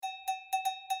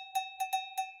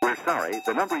We're sorry,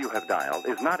 the number you have dialed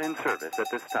is not in service at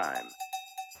this time.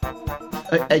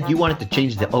 You wanted to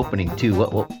change the opening too.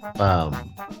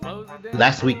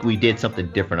 Last week we did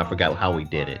something different. I forgot how we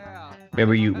did it.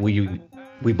 Remember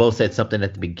we both said something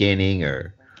at the beginning,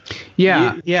 or He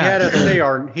had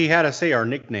to say our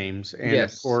nicknames, and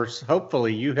Yes. of course,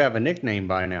 hopefully, you have a nickname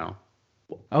by now.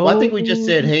 Well, I think we just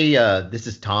said, "Hey, this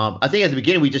is Tom." I think at the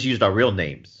beginning we just used our real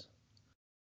names.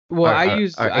 Well,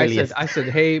 our alias. I said,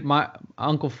 hey, my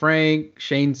Uncle Frank.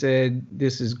 Shane said,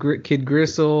 this is Kid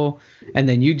Gristle, and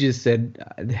then you just said,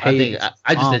 hey.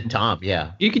 I just said Tom.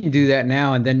 Yeah. You can do that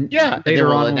now, and then later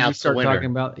on when we start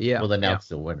talking about, we'll announce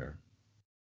the winner.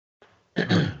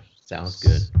 Sounds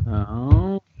good.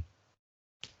 Oh.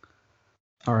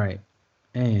 All right,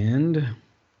 and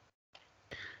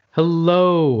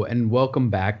hello, and welcome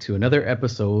back to another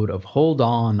episode of Hold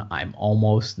On, I'm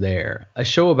Almost There, a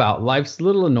show about life's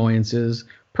little annoyances,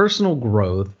 personal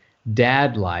growth,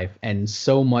 dad life, and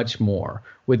so much more,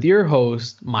 with your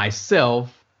host,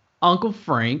 myself, Uncle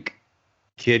Frank,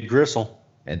 Kid Gristle,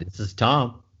 and this is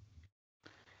Tom.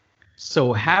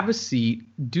 So have a seat,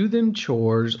 do them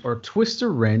chores, or twist a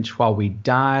wrench while we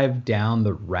dive down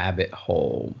the rabbit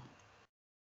hole.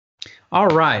 All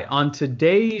right, on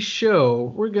today's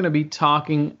show, we're going to be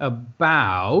talking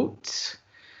about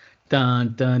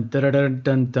dun dun dun dun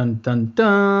dun dun dun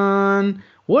dun.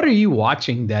 What are you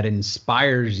watching that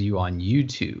inspires you on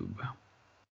YouTube?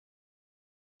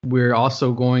 We're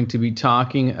also going to be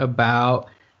talking about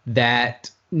that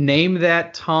Name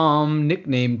That Tom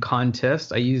nickname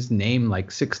contest. I used name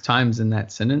like 6 times in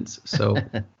that sentence, so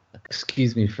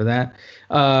excuse me for that.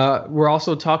 We're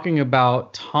also talking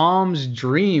about Tom's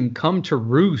dream come to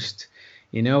roost.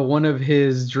 You know, one of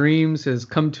his dreams has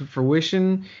come to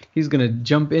fruition. He's going to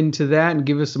jump into that and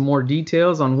give us some more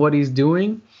details on what he's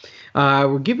doing.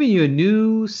 We're giving you a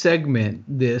new segment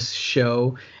this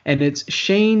show, and it's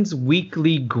Shane's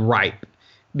Weekly Gripe,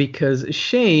 because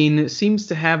Shane seems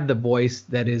to have the voice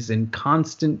that is in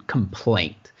constant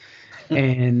complaint.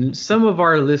 And some of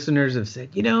our listeners have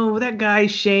said, you know, that guy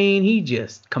Shane, he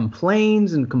just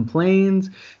complains and complains.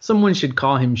 Someone should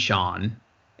call him Sean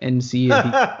and see if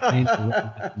he complains a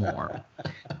little bit more.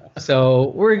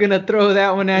 So we're going to throw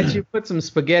that one at you, put some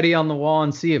spaghetti on the wall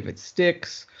and see if it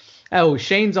sticks. Oh,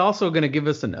 Shane's also going to give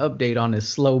us an update on his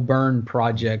slow burn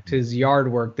project, his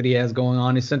yard work that he has going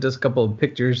on. He sent us a couple of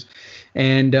pictures,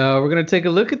 and we're going to take a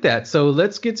look at that. So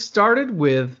let's get started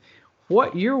with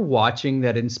what you're watching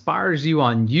that inspires you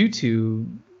on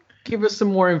YouTube. Give us some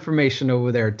more information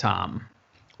over there, Tom.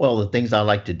 Well, the things I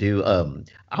like to do,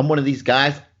 I'm one of these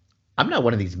guys. I'm not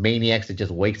one of these maniacs that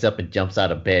just wakes up and jumps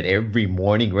out of bed every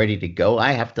morning ready to go.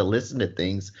 I have to listen to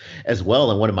things as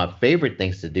well. And one of my favorite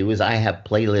things to do is I have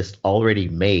playlists already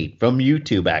made from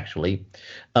YouTube, actually.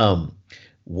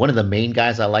 One of the main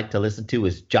guys I like to listen to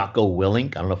is Jocko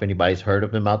Willink. I don't know if anybody's heard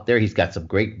of him out there. He's got some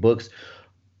great books.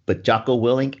 But Jocko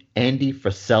Willink, Andy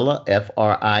Frisella,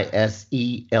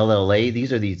 Frisella,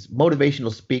 these are these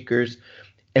motivational speakers.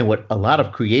 And what a lot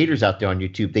of creators out there on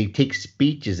YouTube, they take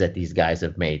speeches that these guys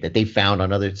have made that they found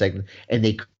on other segments, and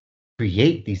they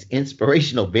create these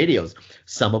inspirational videos.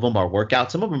 Some of them are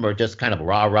workouts. Some of them are just kind of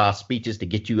rah-rah speeches to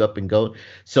get you up and go.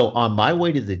 So on my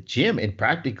way to the gym, and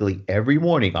practically every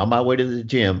morning on my way to the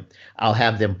gym, I'll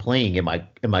have them playing in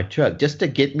my truck just to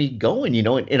get me going, you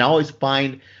know, and I always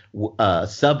find a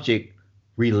subject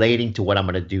relating to what I'm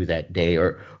going to do that day,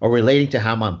 or relating to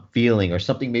how I'm feeling, or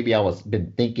something maybe I was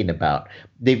been thinking about.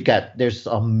 There's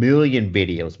a million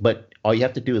videos, but all you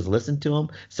have to do is listen to them.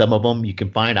 Some of them you can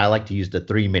find. I like to use the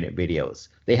 3-minute videos.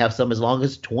 They have some as long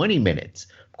as 20 minutes.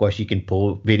 Of course, you can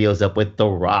pull videos up with The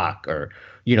Rock, or,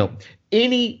 you know,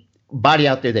 anybody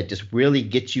out there that just really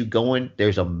gets you going.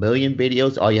 There's a million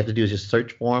videos. All you have to do is just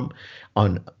search for them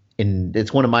and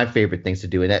it's one of my favorite things to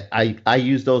do. And that I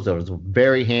use those. Those are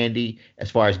very handy as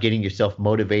far as getting yourself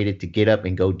motivated to get up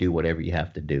and go do whatever you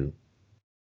have to do.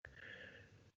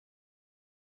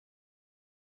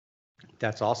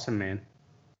 That's awesome, man.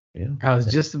 Yeah. I was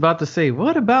just about to say,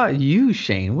 what about you,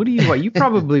 Shane? What do you want? You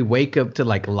probably wake up to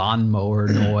like lawnmower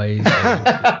noise, or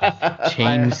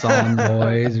chainsaw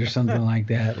noise, or something like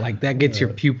that. Like that gets your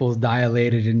pupils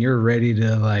dilated and you're ready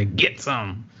to like get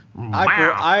some.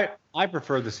 I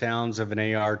prefer the sounds of an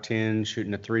AR-10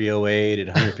 shooting a 308 at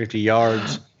 150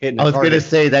 yards. Hitting I was going to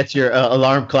say that's your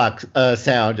alarm clock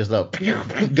sound, just like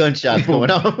gunshots going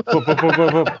off.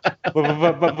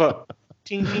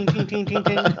 Ting, ting, ting, ting, ting,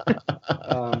 ting.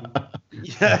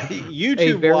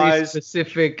 YouTube a very wise,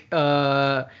 specific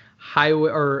highway,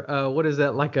 or what is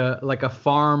that, like a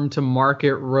farm to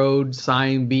market road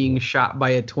sign being shot by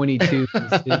a 22.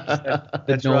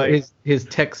 That's right. His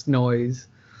text noise.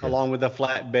 along with a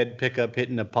flatbed pickup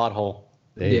hitting a pothole.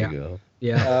 There Yeah. you go.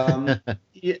 Yeah.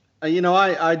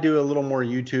 I do a little more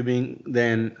YouTubing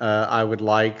than I would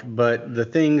like, but the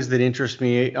things that interest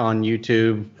me on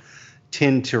YouTube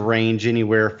tend to range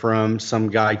anywhere from some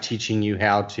guy teaching you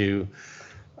how to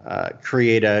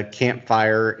create a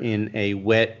campfire in a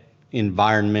wet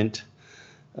environment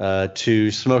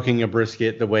to smoking a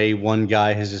brisket the way one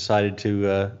guy has decided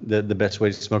to the best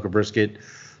way to smoke a brisket.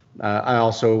 I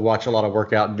also watch a lot of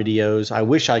workout videos. I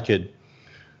wish I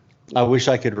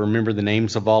could remember the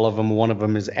names of all of them. One of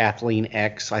them is Athlean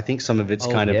X. I think some of it's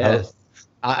Yes.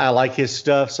 I like his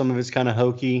stuff. Some of it's kind of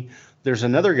hokey. There's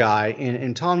another guy,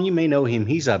 and Tom, you may know him.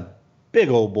 He's a big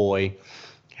old boy,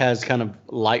 has kind of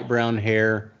light brown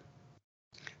hair,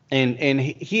 and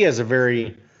he has a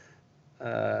very,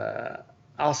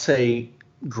 I'll say,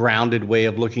 grounded way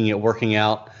of looking at working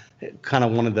out. Kind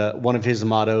of one of his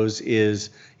mottos is,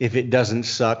 if it doesn't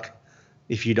suck,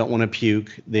 if you don't want to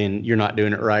puke, then you're not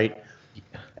doing it right.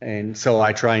 And so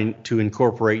I try to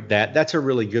incorporate that. That's a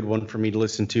really good one for me to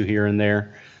listen to here and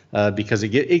there because it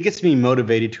gets me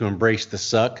motivated to embrace the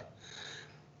suck.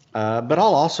 But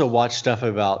I'll also watch stuff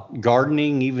about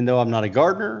gardening, even though I'm not a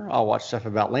gardener. I'll watch stuff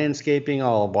about landscaping.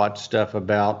 I'll watch stuff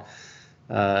about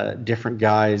different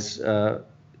guys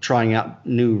trying out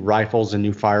new rifles and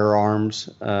new firearms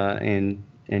and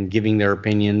giving their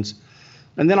opinions.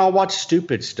 And then I'll watch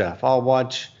stupid stuff. I'll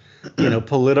watch,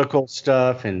 political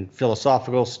stuff and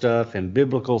philosophical stuff and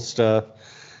biblical stuff.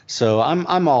 So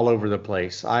I'm all over the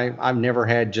place. I've never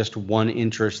had just one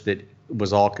interest that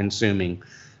was all consuming.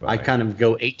 Right. I kind of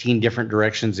go 18 different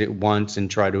directions at once and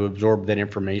try to absorb that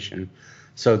information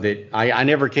so that I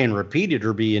never can repeat it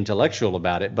or be intellectual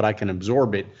about it, but I can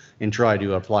absorb it and try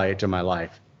to apply it to my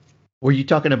life. Were you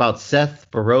talking about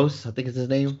Seth Burroughs? I think is his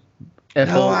name.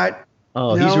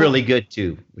 No, he's really good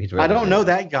too. I don't know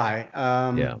that guy.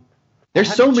 Yeah.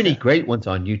 There's so many great ones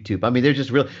on YouTube. I mean, they're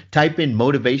just real. Type in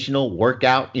motivational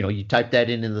workout. You type that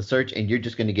in the search, and you're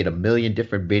just going to get a million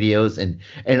different videos,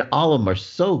 and all of them are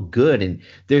so good. And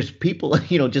there's people,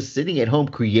 just sitting at home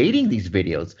creating these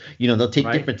videos. They'll take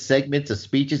different segments of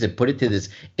speeches and put it to this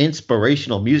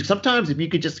inspirational music. Sometimes if you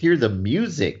could just hear the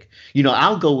music,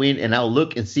 I'll go in and I'll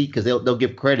look and see because they'll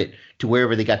give credit to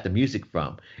wherever they got the music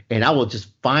from, and I will just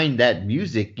find that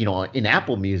music, in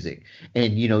Apple Music,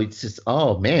 and it's just,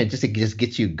 oh man, it just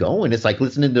gets you going. It's like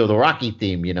listening to the Rocky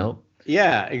theme,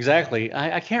 Yeah, exactly.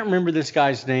 I can't remember this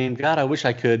guy's name. God, I wish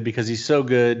I could because he's so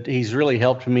good. He's really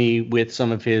helped me with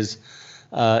some of his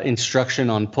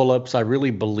instruction on pull-ups. I really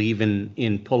believe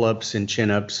in pull-ups and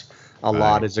chin-ups a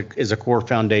lot as a core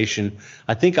foundation.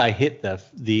 I think I hit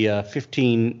the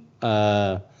 15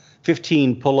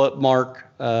 pull-up mark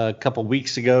a couple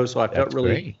weeks ago, so I felt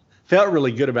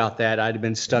really good about that. I'd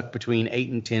been stuck between 8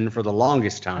 and 10 for the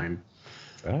longest time.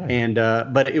 Right. And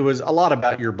but it was a lot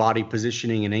about your body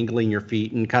positioning and angling your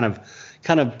feet and kind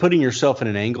of putting yourself in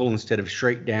an angle instead of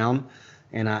straight down.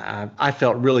 And I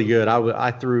felt really good.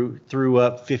 I threw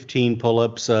up 15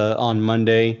 pull-ups on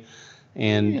Monday,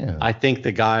 and I think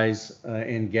the guys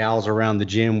and gals around the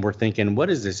gym were thinking, "What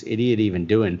is this idiot even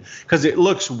doing?" Because it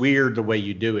looks weird the way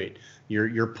you do it.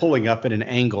 You're pulling up at an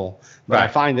angle, but I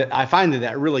find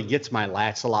that really gets my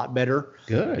lats a lot better.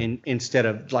 Good. Instead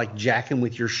of like jacking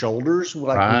with your shoulders,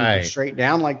 like when you straight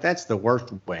down, like that's the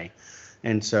worst way.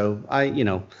 And so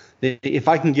if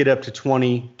I can get up to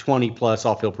 20 plus,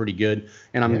 I'll feel pretty good.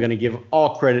 And I'm going to give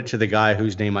all credit to the guy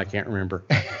whose name I can't remember.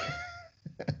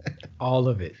 All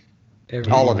of it.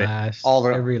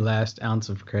 Every last ounce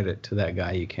of credit to that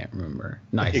guy you can't remember.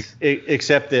 Nice.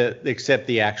 Except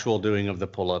the actual doing of the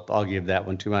pull-up. I'll give that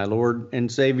one to my Lord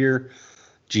and Savior,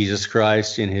 Jesus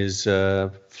Christ, in his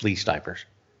fleece diapers.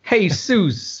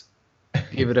 Jesus.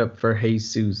 Give it up for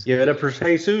Jesus. Give it up for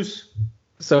Jesus.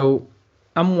 So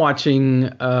I'm watching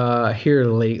here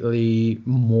lately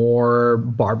more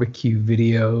barbecue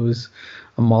videos.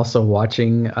 I'm also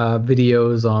watching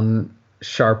videos on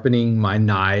sharpening my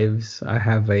knives. I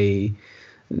have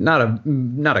not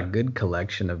a good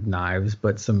collection of knives,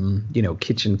 but some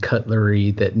kitchen cutlery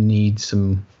that needs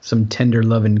some tender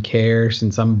love and care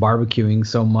since I'm barbecuing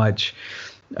so much.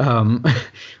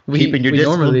 Keeping your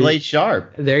discipline blade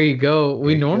sharp. There you go.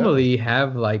 We normally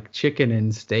have like chicken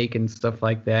and steak and stuff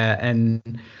like that,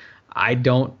 and I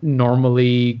don't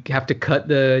normally have to cut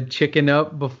the chicken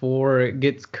up before it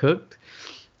gets cooked.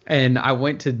 And I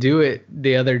went to do it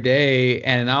the other day,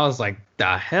 and I was like,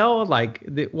 the hell? Like,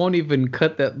 it won't even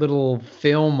cut that little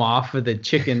film off of the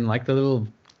chicken, like the little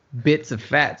bits of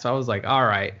fat. So I was like, all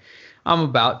right, I'm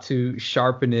about to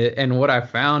sharpen it. And what I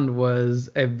found was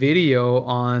a video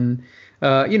on,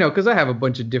 because I have a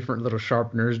bunch of different little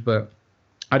sharpeners, but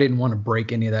I didn't want to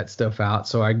break any of that stuff out,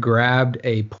 so I grabbed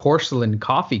a porcelain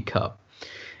coffee cup.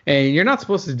 And you're not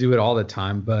supposed to do it all the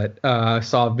time, but I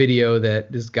saw a video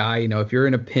that this guy, if you're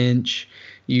in a pinch,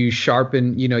 you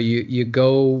sharpen, you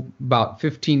go about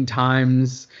 15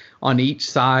 times on each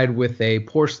side with a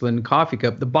porcelain coffee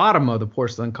cup, the bottom of the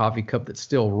porcelain coffee cup that's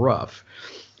still rough,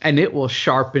 and it will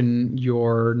sharpen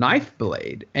your knife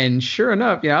blade. And sure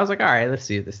enough, I was like, all right, let's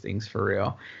see if this thing's for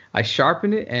real. I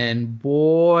sharpened it, and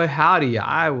boy, howdy,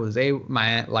 I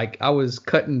was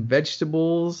cutting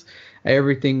vegetables.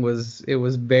 Everything was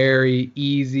very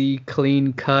easy,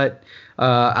 clean cut.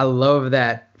 I love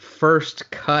that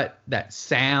first cut, that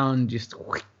sound, just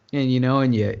and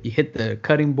you hit the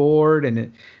cutting board and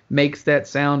it makes that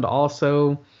sound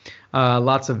also.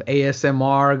 Lots of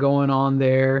ASMR going on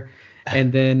there.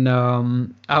 And then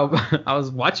I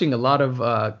was watching a lot of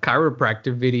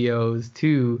chiropractic videos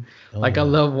too. I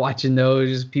love watching those.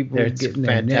 Just people getting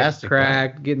their neck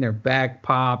cracked, getting their back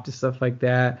popped, and stuff like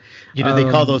that. They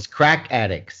call those crack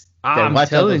addicts. I'm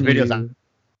telling you,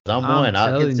 I'm one.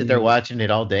 I'll sit there watching it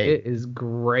all day. It is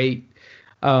great.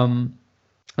 The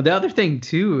other thing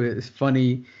too is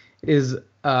funny is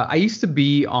I used to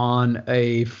be on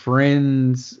a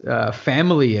friend's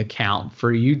family account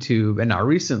for YouTube, and I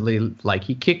recently,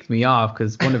 he kicked me off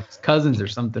because one of his cousins or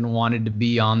something wanted to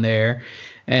be on there,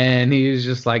 and he was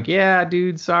just like, yeah,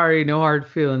 dude, sorry, no hard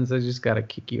feelings, I just got to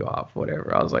kick you off,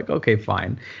 whatever. I was like, okay,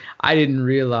 fine. I didn't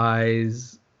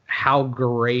realize how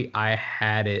great I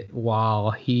had it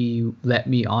while he let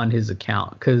me on his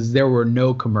account, because there were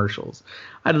no commercials.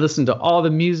 I'd listen to all the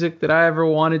music that I ever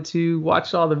wanted to,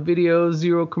 watch all the videos,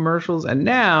 zero commercials. And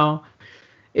now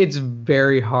it's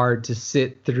very hard to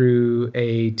sit through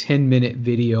a 10-minute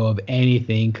video of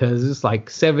anything because it's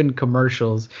like 7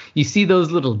 commercials. You see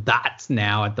those little dots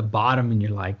now at the bottom and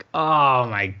you're like, oh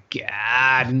my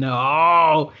God,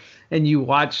 no. And you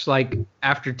watch,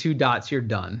 after 2 dots, you're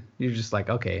done. You're just like,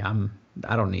 okay, I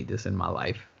don't need this in my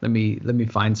life. Let me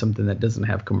find something that doesn't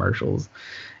have commercials.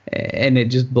 And it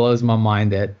just blows my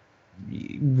mind that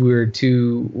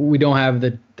we don't have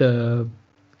the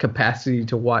capacity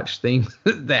to watch things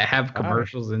that have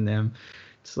commercials in them.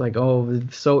 It's like,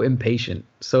 so impatient,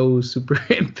 so super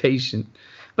impatient.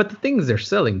 But the things they're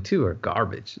selling too are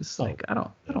garbage. It's like, I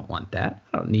don't want that.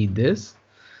 I don't need this.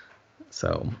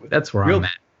 So that's where I'm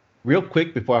at. Real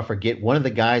quick before I forget, one of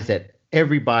the guys that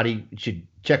everybody should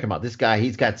check him out. This guy,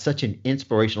 he's got such an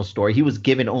inspirational story. He was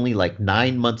given only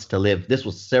 9 months to live. This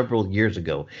was several years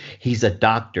ago. He's a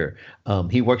doctor.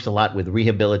 He works a lot with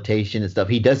rehabilitation and stuff.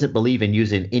 He doesn't believe in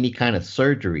using any kind of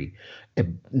surgery.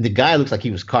 The guy looks like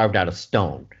he was carved out of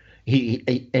stone.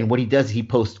 And what he does, he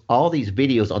posts all these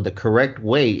videos on the correct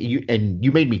way.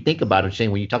 You made me think about it, Shane,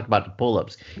 when you talked about the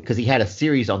pull-ups, because he had a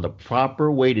series on the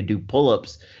proper way to do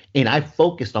pull-ups, and I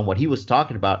focused on what he was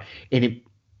talking about. And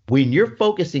when you're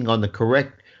focusing on the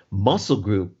correct muscle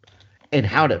group and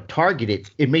how to target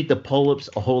it, it made the pull-ups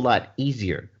a whole lot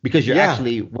easier because you're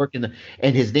actually working.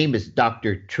 And his name is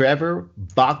Dr. Trevor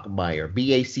Bachmeyer,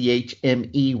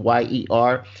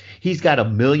 Bachmeyer. He's got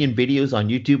 1 million videos on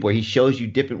YouTube where he shows you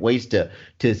different ways to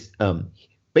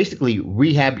basically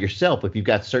rehab yourself. If you've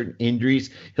got certain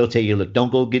injuries, he'll tell you, look,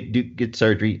 don't go get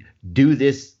surgery. Do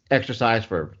this exercise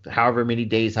for however many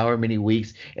days, however many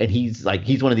weeks. And he's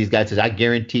one of these guys that says, I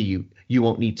guarantee you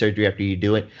won't need surgery after you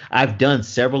do it. I've done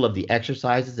several of the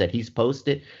exercises that he's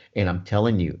posted, and I'm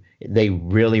telling you, they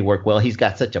really work well. He's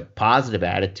got such a positive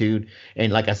attitude.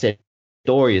 And like I said, the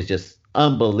story is just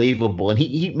unbelievable. And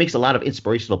he makes a lot of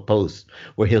inspirational posts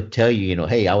where he'll tell you,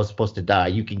 hey, I was supposed to die.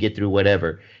 You can get through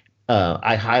whatever.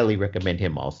 I highly recommend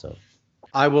him also.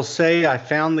 I will say I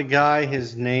found the guy.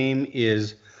 His name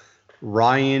is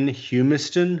Ryan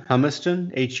Humiston,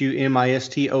 Humiston.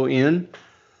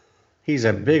 He's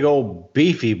a big old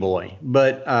beefy boy,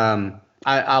 but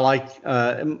I like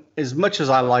as much as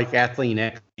I like Athlean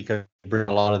X because they bring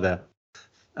a lot of the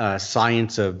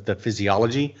science of the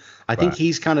physiology. I think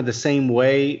he's kind of the same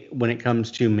way when it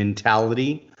comes to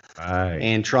mentality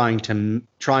and trying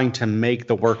to make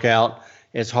the workout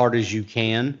as hard as you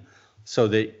can, so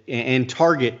that and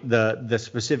target the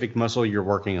specific muscle you're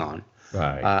working on.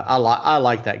 Right. I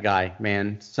like that guy,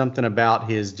 man. Something about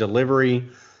his delivery.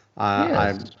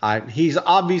 He's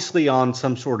obviously on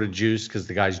some sort of juice because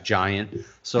the guy's giant.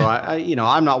 So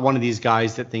I'm not one of these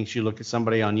guys that thinks you look at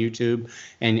somebody on YouTube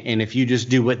and if you just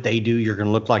do what they do, you're gonna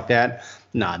look like that.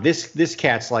 Nah, this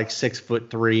cat's like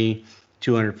 6'3",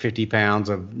 250 pounds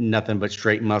of nothing but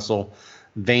straight muscle,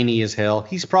 veiny as hell.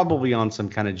 He's probably on some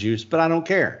kind of juice, but I don't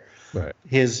care. Right.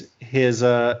 His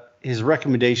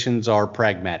recommendations are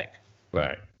pragmatic.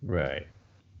 Right.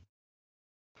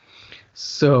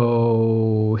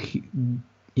 So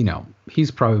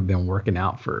he's probably been working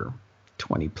out for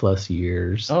 20 plus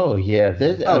years. Oh yeah.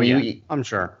 I'm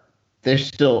sure. There's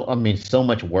still, so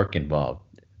much work involved.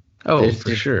 Oh, There's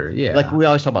for sure. Yeah. Like we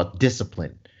always talk about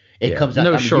discipline. It comes out.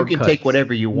 No You can shortcuts. take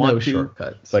whatever you want No to,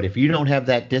 shortcuts. but if you don't have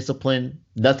that discipline,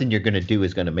 nothing you're going to do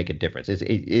is going to make a difference.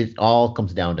 It all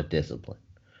comes down to discipline.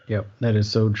 Yep, that is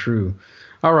so true.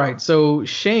 All right, so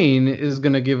Shane is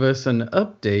going to give us an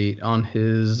update on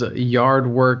his yard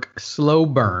work slow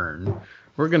burn.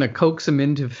 We're going to coax him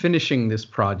into finishing this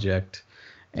project,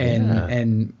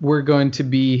 and we're going to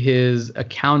be his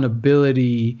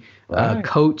accountability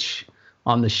coach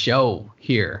on the show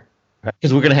here.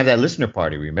 Because we're going to have that listener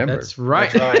party, remember? That's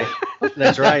right.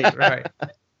 That's right. Right.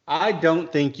 I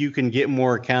don't think you can get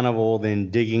more accountable than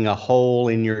digging a hole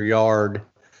in your yard,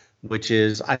 which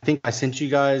is, I think I sent you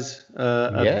guys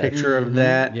a picture of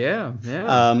that. Yeah.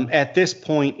 At this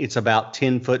point, it's about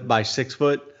 10 foot by 6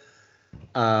 foot.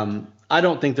 I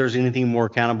don't think there's anything more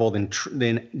accountable than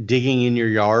digging in your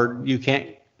yard. You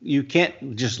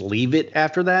can't just leave it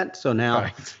after that. So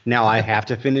now I have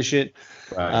to finish it.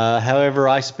 Right. However,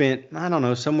 I spent, I don't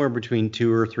know, somewhere between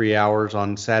 2 or 3 hours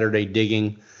on Saturday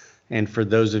digging. And for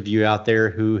those of you out there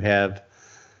who have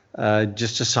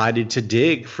just decided to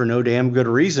dig for no damn good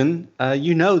reason,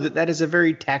 you know that is a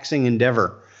very taxing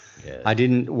endeavor. Yes. I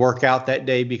didn't work out that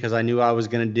day because I knew I was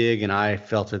going to dig, and I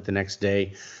felt it the next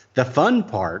day. The fun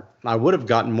part, I would have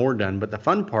gotten more done, but the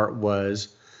fun part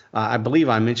was, I believe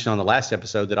I mentioned on the last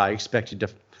episode that I expected to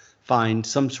find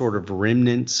some sort of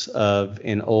remnants of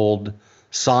an old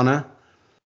sauna,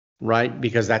 right?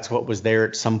 Because that's what was there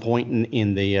at some point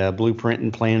in the blueprint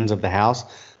and plans of the house.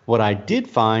 What I did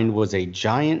find was a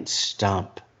giant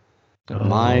stump,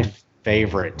 my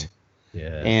favorite.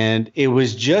 Yeah. And it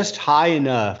was just high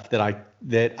enough that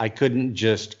I couldn't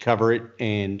just cover it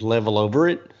and level over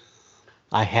it.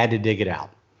 I had to dig it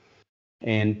out.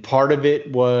 And part of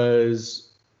it was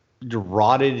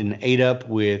rotted and ate up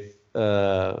with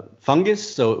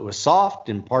fungus, so it was soft,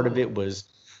 and part of it was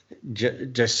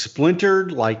just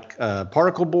splintered like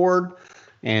particle board,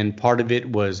 and part of it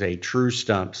was a true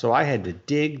stump. So I had to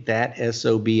dig that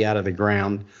SOB out of the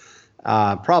ground,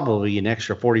 probably an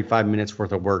extra 45 minutes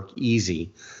worth of work,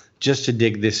 easy, just to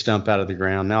dig this stump out of the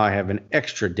ground. Now I have an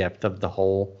extra depth of the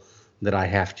hole that I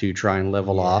have to try and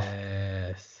level off.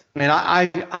 And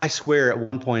I swear at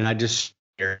one point I just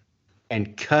stared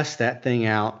and cussed that thing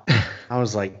out. I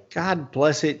was like, God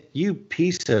bless it, you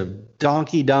piece of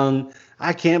donkey dung.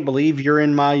 I can't believe you're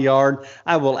in my yard.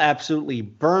 I will absolutely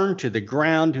burn to the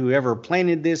ground whoever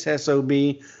planted this SOB.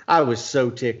 I was so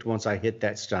ticked once I hit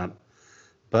that stump.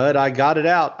 But I got it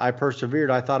out. I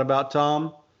persevered. I thought about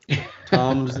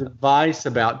Tom's advice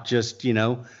about just,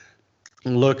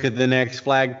 look at the next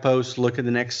flag post, look at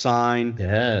the next sign.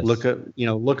 Yes.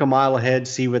 Look a mile ahead,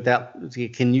 see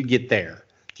can you get there?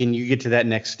 Can you get to that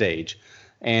next stage?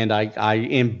 And I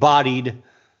embodied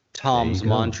Tom's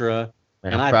mantra.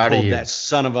 Man, and I pulled that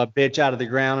son of a bitch out of the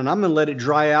ground, and I'm going to let it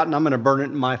dry out, and I'm going to burn it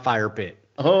in my fire pit.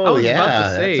 Oh,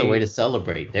 yeah. That's a way to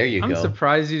celebrate. There you go. I'm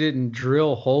surprised you didn't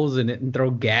drill holes in it and throw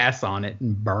gas on it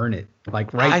and burn it, like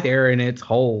there in its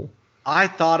hole. I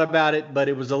thought about it, but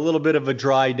it was a little bit of a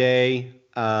dry day.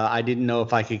 I didn't know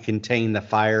if I could contain the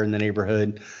fire in the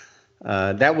neighborhood.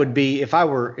 That would be, if I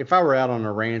were out on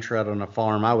a ranch or out on a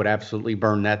farm, I would absolutely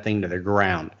burn that thing to the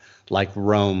ground like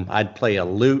Rome. I'd play a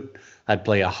lute. I'd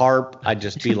play a harp. I'd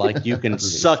just be like, you can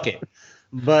suck it.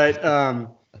 But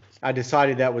I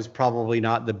decided that was probably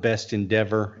not the best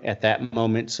endeavor at that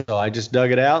moment. So I just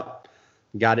dug it out,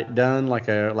 got it done like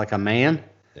a man.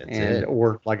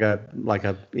 Or like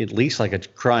a at least like a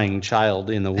crying child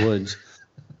in the woods.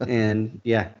 And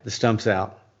yeah, the stump's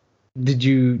out. Did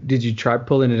you try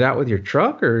pulling it out with your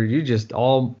truck, or you just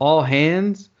all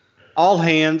hands? All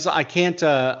hands. I can't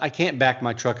back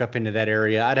my truck up into that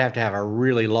area. I'd have to have a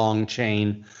really long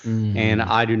chain, and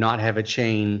I do not have a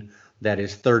chain that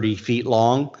is 30 feet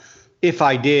long. If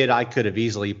I did, I could have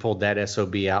easily pulled that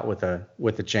SOB out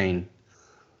with a chain.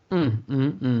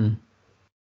 Golly.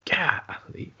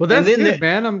 Well, that's good,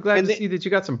 man. I'm glad to see that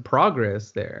you got some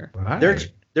progress there. Right.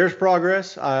 There's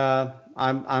progress.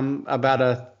 I'm about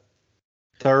a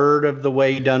third of the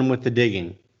way done with the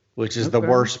digging, which is the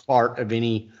worst part of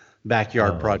any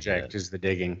backyard project is the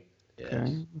digging. Yes.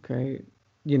 Okay.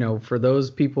 For those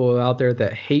people out there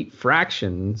that hate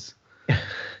fractions,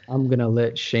 I'm gonna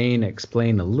let Shane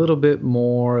explain a little bit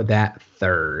more that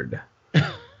third.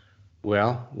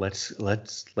 Well, let's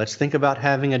think about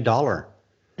having $1.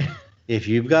 If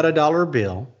you've got a dollar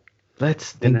bill,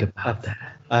 let's think about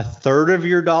that. A third of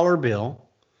your dollar bill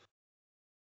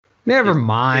Never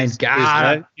mind.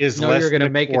 God, is no, less you're gonna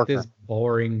than a make it quarter. this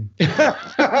boring.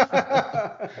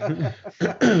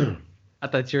 I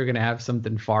thought you were gonna have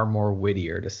something far more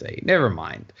wittier to say. Never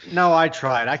mind. No, I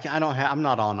tried. I don't have. I'm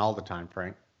not on all the time,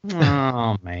 Frank.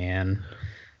 Oh man.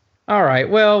 All right.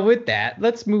 Well, with that,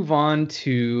 let's move on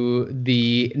to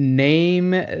the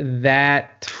Name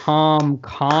That Tom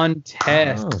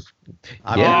contest.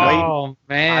 I've been waiting. Oh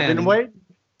man. I've been waiting.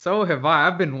 So have I.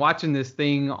 I've been watching this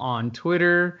thing on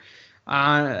Twitter.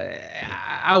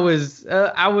 I was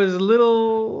a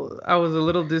little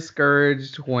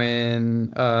discouraged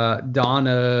when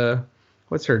Donna,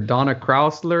 what's her, Donna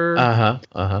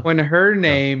Krausler, when her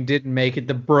name didn't make it,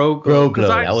 the Bro Glow.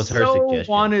 That was her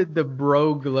suggestion. Wanted the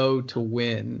Bro Glow to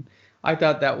win. I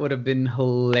thought that would have been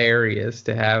hilarious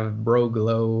to have Bro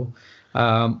Glow,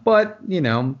 but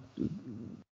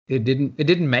it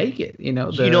didn't make it.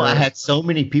 I had so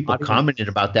many people commented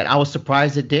about that. I was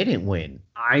surprised it didn't win.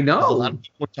 I know. A lot of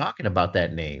people were talking about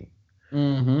that name.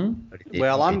 Mm-hmm.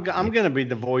 Well, I'm going to be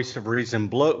the voice of reason.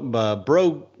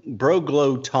 Bro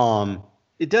Glow Tom.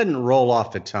 It doesn't roll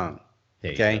off the tongue.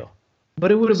 Okay.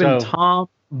 But it would have been Tom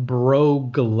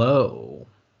Bro Glow.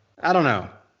 I don't know.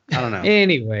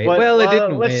 Anyway, it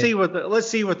didn't. Let's see what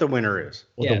the winner is.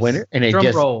 The winner, and it Drum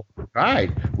just roll.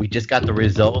 right. We just got the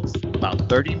results about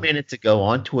 30 minutes ago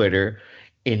on Twitter.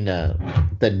 In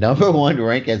the number one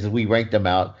rank, as we ranked them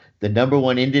out, the number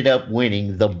one ended up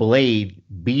winning. The Blade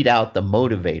beat out the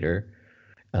Motivator.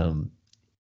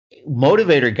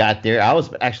 Motivator got there. I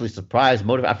was actually surprised.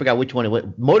 I forgot which one it was.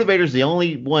 Motivator's the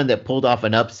only one that pulled off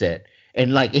an upset,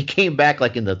 and it came back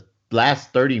in the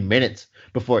last 30 minutes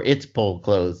before its poll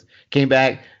closed. Came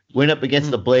back, went up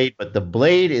against the Blade, but the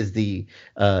Blade is the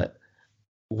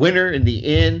winner in the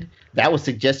end. That was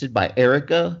suggested by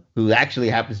Erica, who actually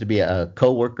happens to be a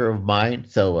coworker of mine.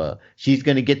 So she's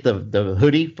going to get the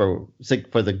hoodie for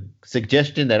the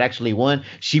suggestion that actually won.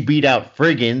 She beat out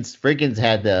Friggins. Friggins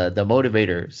had the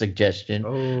Motivator suggestion.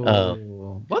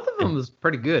 Both of them was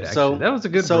pretty good. Actually, so that was a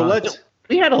good.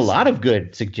 We had a lot of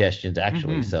good suggestions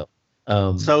actually.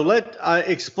 Mm-hmm. So let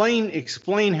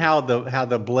explain how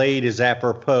the Blade is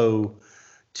apropos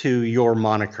to your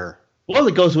moniker. Well,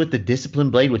 it goes with the discipline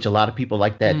blade, which a lot of people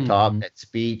like that talk, that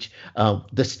speech,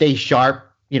 the stay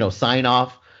sharp, sign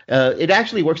off. It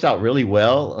actually works out really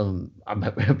well.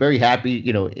 I'm very happy,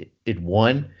 it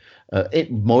won.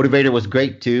 Motivator was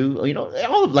great too.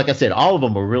 Like I said, all of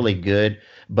them were really good,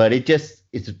 but it's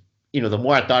the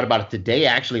more I thought about it today,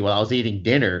 actually, while I was eating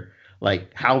dinner,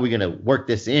 how are we going to work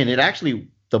this in?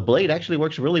 The blade actually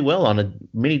works really well on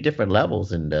many different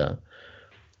levels. And,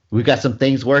 we've got some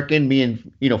things working. Me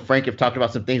and Frank have talked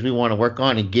about some things we want to work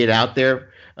on and get out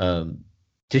there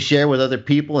to share with other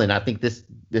people. And I think this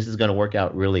is going to work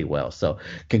out really well. So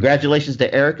congratulations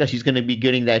to Erica. She's going to be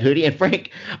getting that hoodie. And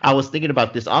Frank, I was thinking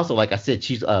about this also. Like I said,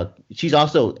 she's also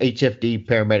HFD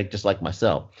paramedic, just like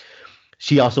myself.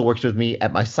 She also works with me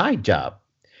at my side job.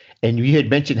 And you had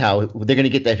mentioned how they're going to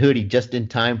get that hoodie just in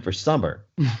time for summer.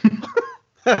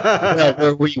 Well,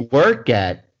 where we work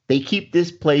at, they keep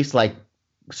this place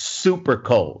super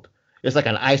cold. It's like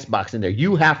an ice box in there.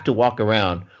 You have to walk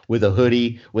around with a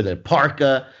hoodie, with a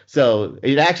parka. So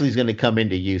it actually is going to come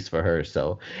into use for her.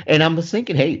 So, and I'm just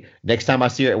thinking, hey, next time I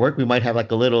see her at work, we might have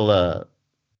a little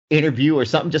interview or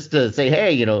something just to say,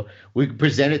 hey, we can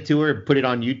present it to her, put it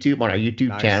on YouTube, on our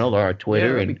YouTube channel or our Twitter.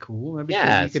 Yeah, that'd be cool. That'd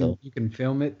be cool. You can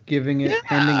film it, handing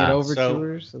it over to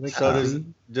her. So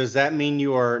does that mean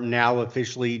you are now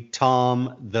officially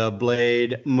Tom the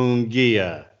Blade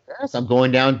Munguia? Yes, I'm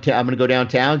going I'm going to go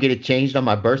downtown, get it changed on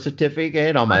my birth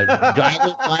certificate, on my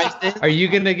driver's license. Are you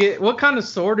going to what kind of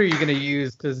sword are you going to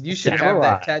use? Because you should have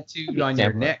that tattooed on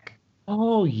your neck.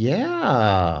 Oh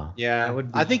yeah. Yeah.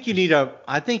 I think you need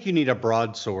a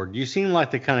broadsword. You seem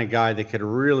like the kind of guy that could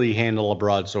really handle a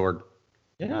broadsword.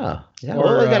 Yeah. Yeah. Or,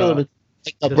 well, got a little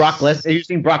bit Brock Lesnar. You've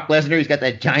seen Brock Lesnar? He's got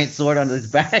that giant sword on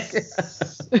his back.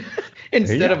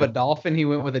 Instead of a dolphin, he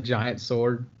went with a giant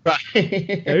sword.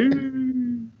 Right.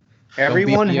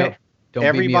 Everybody's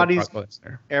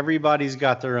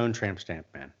got their own tramp stamp,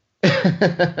 man.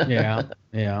 Yeah.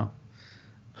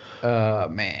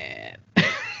 Man.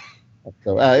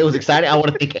 So it was exciting. I want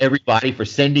to thank everybody for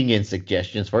sending in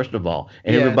suggestions, first of all,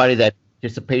 and everybody that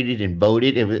participated and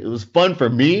voted. It was fun for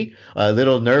me, a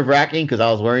little nerve-wracking because I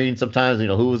was worrying sometimes,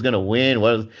 who was going to win.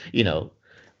 When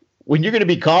you're going to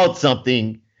be called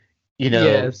something,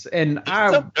 Yes, and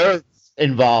some nerves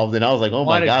involved, and I was like, oh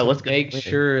my God, what's going to make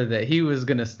sure that he was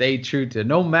going to stay true to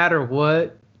no matter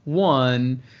what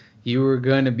won, you were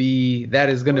going to be, that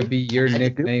is going to be your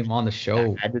nickname on the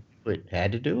show. Had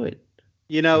to do it.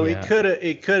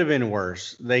 It could have been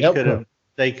worse. They could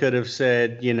They could have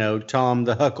said, Tom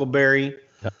the Huckleberry.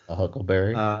 A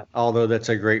Huckleberry. Although that's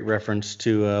a great reference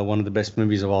to one of the best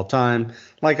movies of all time.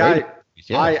 Like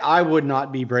I would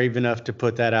not be brave enough to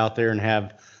put that out there and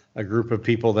have a group of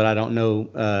people that I don't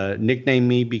know nickname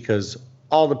me, because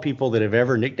all the people that have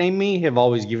ever nicknamed me have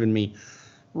always given me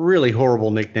really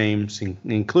horrible nicknames,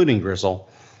 including Gristle,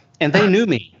 and they knew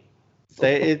me.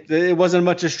 It wasn't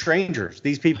much of strangers.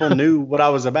 These people knew what I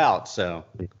was about. So,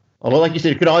 although, like you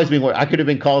said, it could always be more. I could have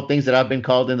been called things that I've been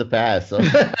called in the past. So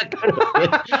you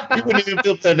wouldn't even be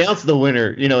able to announce the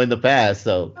winner, in the past.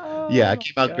 So yeah, it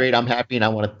came out great. I'm happy, and I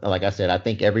want to, like I said, I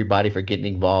thank everybody for getting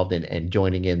involved and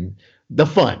joining in the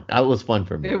fun. It was fun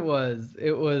for me. It was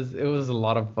a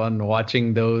lot of fun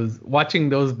watching those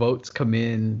votes come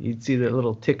in. You'd see the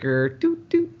little ticker, toot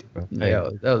toot. Yeah,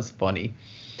 that was funny.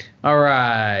 All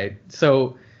right,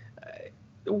 so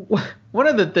one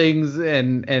of the things,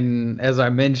 and as I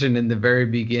mentioned in the very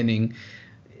beginning,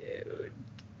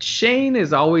 Shane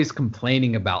is always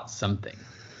complaining about something.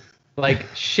 Like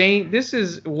Shane, this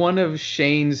is one of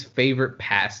Shane's favorite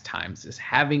pastimes, is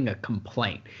having a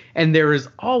complaint. And there is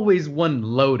always one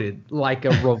loaded like a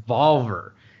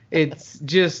revolver. It's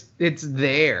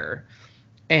there.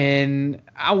 And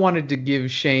I wanted to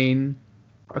give Shane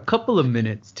a couple of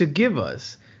minutes to give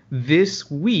us this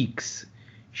week's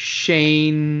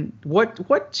Shane,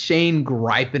 what Shane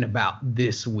griping about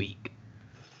this week?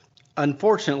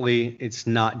 Unfortunately, it's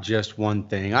not just one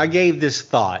thing. I gave this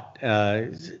thought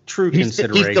true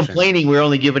consideration. He's complaining we're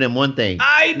only giving him one thing.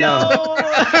 I know.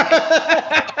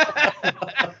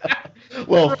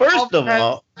 Well, first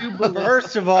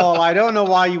of all, I don't know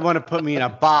why you want to put me in a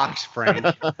box, Frank.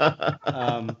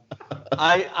 I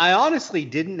honestly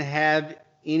didn't have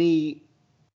any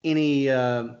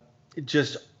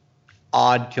just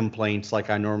odd complaints like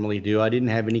I normally do. I didn't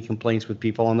have any complaints with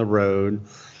people on the road.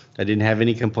 I didn't have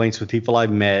any complaints with people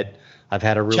I've met. I've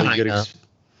had a really good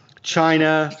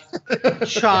China.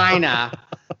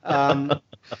 But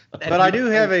I do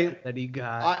have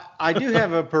I do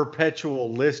have a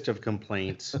perpetual list of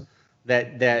complaints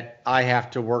that I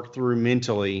have to work through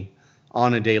mentally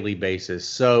on a daily basis.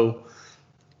 So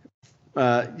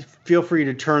feel free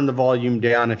to turn the volume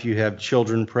down if you have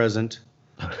children present.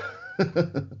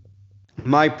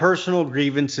 My personal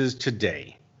grievances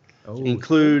today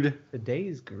include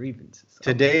today's grievances.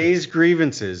 Today's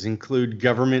grievances include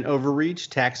government overreach,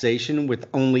 taxation with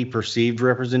only perceived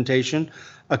representation,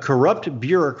 a corrupt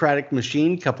bureaucratic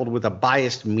machine coupled with a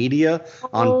biased media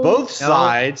on both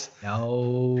sides,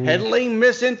 peddling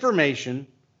misinformation,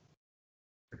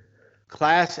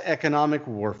 class economic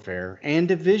warfare, and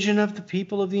division of the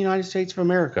people of the United States of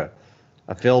America.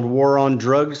 A failed war on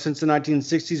drugs since the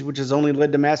 1960s, which has only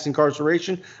led to mass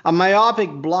incarceration, a myopic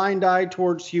blind eye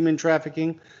towards human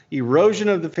trafficking, erosion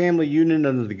of the family unit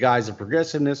under the guise of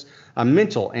progressiveness, a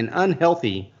mental and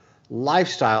unhealthy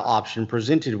lifestyle option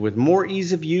presented with more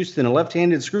ease of use than a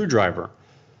left-handed screwdriver.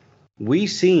 We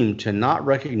seem to not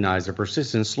recognize the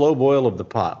persistent slow boil of the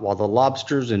pot while the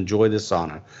lobsters enjoy the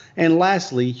sauna. And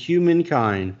lastly,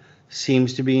 humankind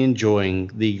seems to be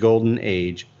enjoying the golden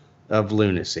age of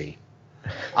lunacy.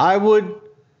 I would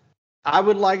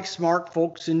like smart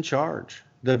folks in charge.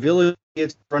 The village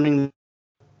is running.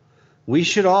 We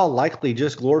should all likely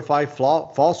just glorify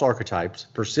false archetypes,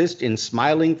 persist in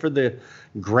smiling for the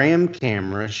gram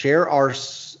camera, share our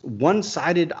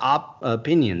one-sided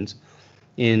opinions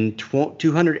in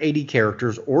 280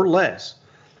 characters or less,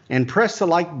 and press the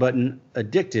like button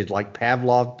addicted like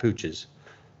Pavlov pooches.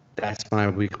 That's my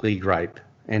weekly gripe.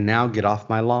 And now get off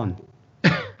my lawn.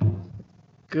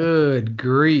 Good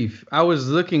grief. I was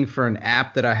looking for an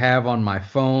app that I have on my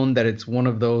phone that it's one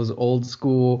of those old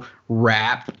school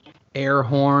rap air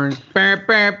horns.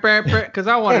 Because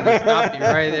I wanted to stop you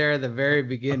right there at the very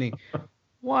beginning.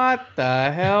 What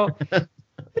the hell?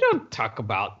 We don't talk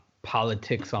about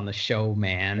politics on the show,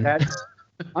 man.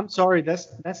 I'm sorry,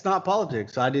 that's not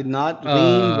politics. I did not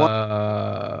lean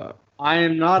I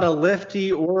am not a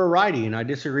lefty or a righty, and I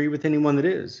disagree with anyone that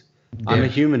is. I'm a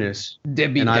humanist.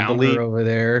 Debbie Downer over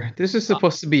there. This is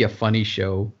supposed to be a funny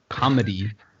show, comedy.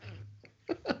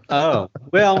 Oh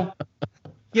well,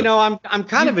 I'm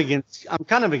kind of against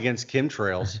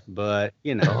chemtrails, but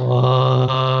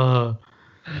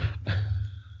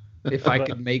if I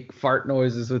could make fart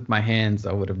noises with my hands,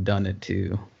 I would have done it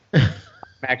too.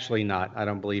 Actually, not. I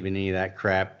don't believe in any of that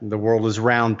crap. The world is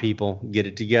round, people. Get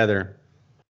it together.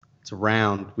 It's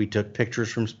round. We took pictures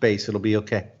from space. It'll be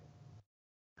okay.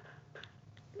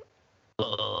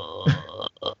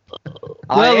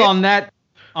 Well, on that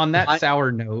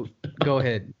sour note, go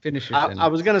ahead, finish your sentence. I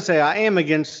was gonna say I am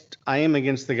against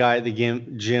the guy at the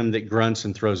gym that grunts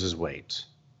and throws his weights.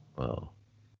 Well,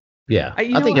 Yeah,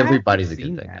 You I know, think I haven't everybody's a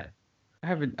seen good thing. that. I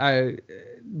haven't.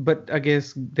 But I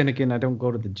guess then again, I don't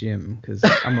go to the gym because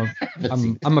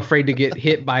I'm afraid to get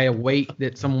hit by a weight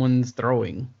that someone's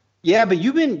throwing. Yeah, but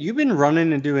you've been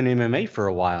running and doing MMA for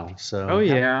a while. So Oh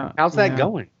yeah, how's that yeah.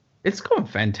 going? It's going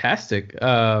fantastic.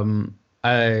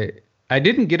 I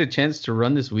didn't get a chance to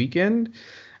run this weekend.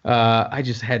 I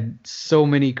just had so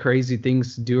many crazy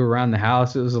things to do around the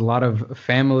house. It was a lot of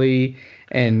family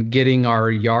and getting our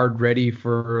yard ready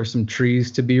for some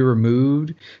trees to be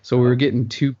removed. So we were getting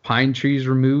 2 pine trees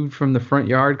removed from the front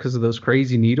yard because of those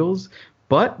crazy needles,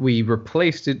 but we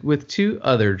replaced it with 2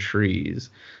 other trees.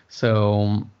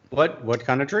 So What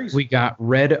kind of trees? we got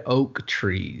red oak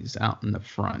trees out in the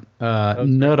front.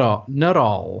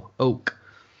 Nuttall oak.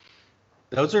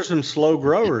 Those are some slow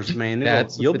growers, man.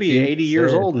 That's You'll what be the dude 80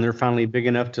 years said. old and they're finally big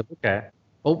enough to look at.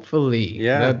 Hopefully,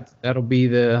 Yeah. that'll be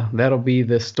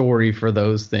the story for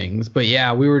those things. But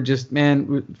yeah, we were just,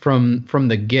 man, from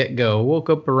the get go.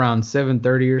 Woke up around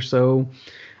 7:30 or so.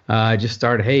 Just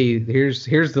started. Hey, here's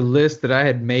the list that I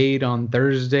had made on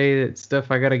Thursday. That stuff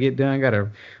I gotta get done. I gotta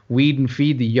weed and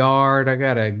feed the yard. I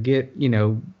gotta get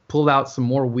pull out some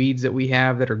more weeds that we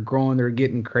have that are growing. They're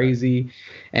getting crazy,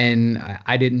 and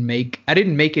I didn't make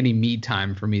any me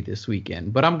time for me this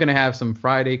weekend. But I'm gonna have some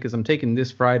Friday because I'm taking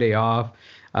this Friday off.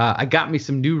 I got me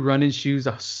some new running shoes.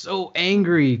 I was so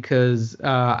angry because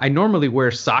I normally wear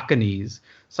Sauconys.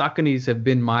 Sauconys have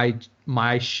been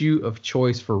my shoe of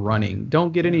choice for running.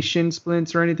 Don't get any shin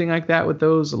splints or anything like that with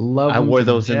those. Love. I them wore to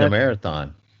those in the death.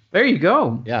 marathon. There you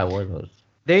go. Yeah, I wore those.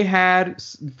 They had,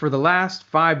 for the last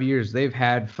 5 years, they've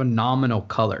had phenomenal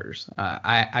colors.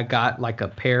 I got like a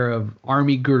pair of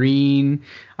army green.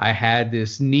 I had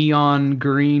this neon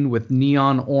green with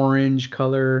neon orange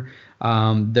color.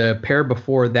 The pair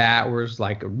before that was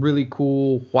like a really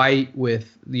cool white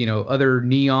with other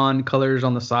neon colors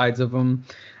on the sides of them.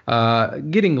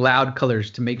 Getting loud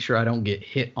colors to make sure I don't get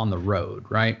hit on the road,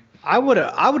 right? I would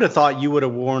have thought you would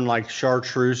have worn like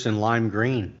chartreuse and lime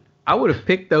green. I would have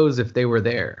picked those if they were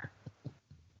there.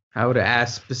 I would have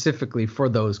asked specifically for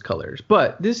those colors.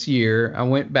 But this year I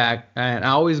went back, and I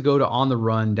always go to On the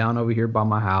Run down over here by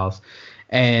my house.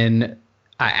 And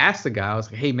I asked the guy, I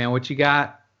was like, hey man, what you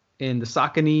got in the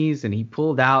Sauconys? And he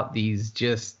pulled out these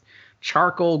just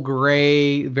charcoal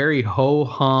gray, very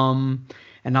ho-hum.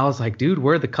 And I was like, dude,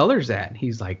 where are the colors at? And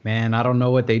he's like, man, I don't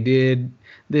know what they did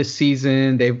this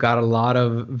season. They've got a lot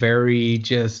of very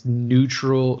just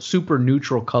neutral, super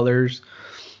neutral colors.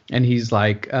 And he's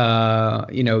like,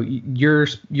 your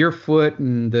foot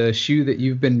and the shoe that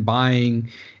you've been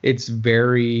buying,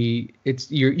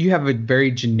 you have a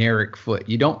very generic foot.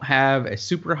 You don't have a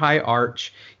super high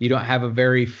arch. You don't have a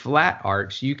very flat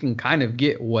arch. You can kind of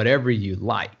get whatever you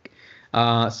like. So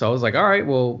I was like, all right,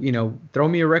 well, throw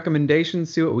me a recommendation,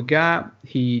 see what we got.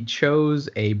 He chose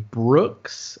a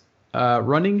Brooks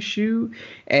running shoe,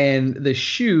 and the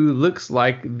shoe looks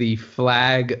like the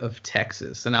flag of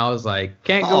Texas. And I was like,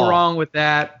 can't go wrong with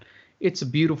that. It's a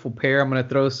beautiful pair. I'm going to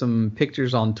throw some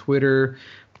pictures on Twitter.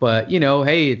 But,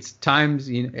 hey, it's times,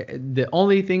 the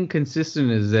only thing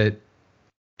consistent is that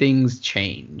things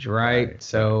change, right?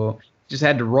 So just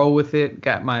had to roll with it.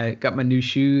 Got my new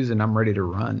shoes, and I'm ready to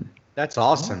run. That's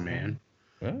awesome, man.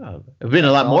 Yeah. It'd been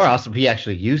a lot more awesome if he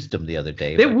actually used them the other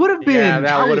day. It would have been. Yeah,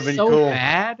 that would have been so cool.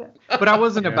 bad. But I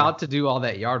wasn't about to do all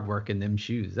that yard work in them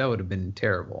shoes. That would have been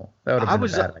terrible. That would have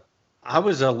been bad. I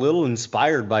was a little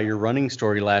inspired by your running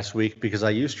story last week because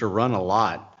I used to run a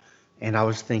lot. And I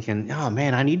was thinking, oh,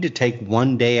 man, I need to take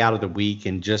one day out of the week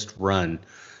and just run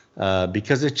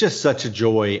because it's just such a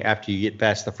joy after you get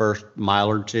past the first mile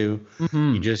or two.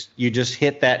 Mm-hmm. You just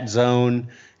hit that zone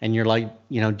and you're like,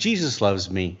 Jesus loves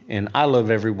me and I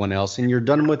love everyone else. And you're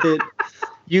done with it.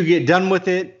 You get done with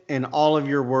it and all of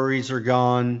your worries are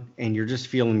gone and you're just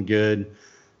feeling good.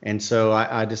 And so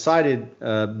I decided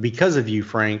because of you,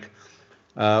 Frank,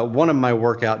 one of my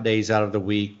workout days out of the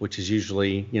week, which is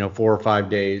usually, 4 or 5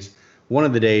 days, one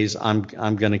of the days I'm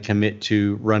going to commit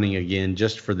to running again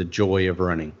just for the joy of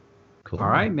running. Cool. All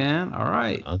right, man. All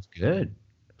right. Sounds good.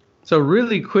 So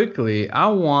really quickly, I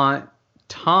want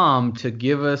Tom to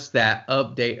give us that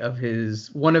update of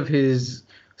one of his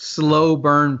slow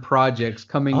burn projects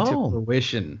coming to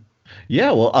fruition.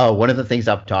 Yeah, well, one of the things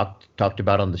I've talked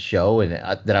about on the show and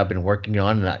that I've been working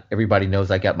on, and everybody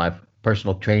knows I got my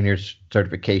personal trainer's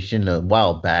certification a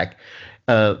while back,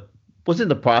 was in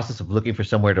the process of looking for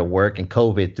somewhere to work, and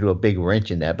COVID threw a big wrench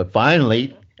in that. But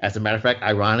finally, as a matter of fact,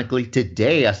 ironically,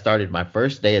 today I started my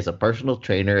first day as a personal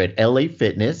trainer at LA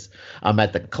Fitness. I'm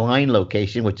at the Klein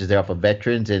location, which is there off of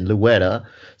Veterans in Louetta.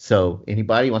 So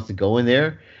anybody wants to go in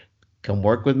there, come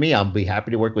work with me. I'll be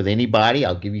happy to work with anybody.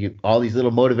 I'll give you all these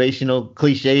little motivational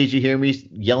cliches you hear me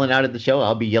yelling out at the show.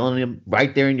 I'll be yelling them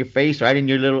right there in your face, right in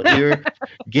your little ear,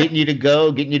 getting you to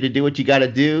go, getting you to do what you got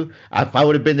to do. If I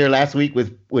would have been there last week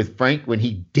with Frank when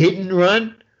he didn't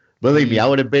run, believe me, I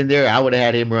would have been there. I would have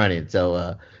had him running.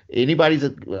 So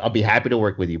I'll be happy to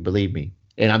work with you. Believe me.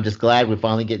 And I'm just glad we're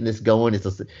finally getting this going. It's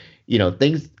just,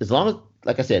 things, as long as,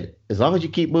 like I said, as long as you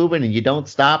keep moving and you don't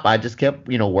stop, I just kept,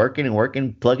 working and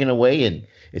working, plugging away. And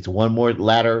it's one more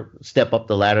step up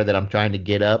the ladder that I'm trying to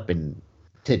get up. And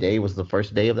today was the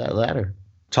first day of that ladder.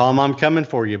 Tom, I'm coming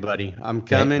for you, buddy. I'm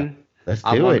coming. Yeah, let's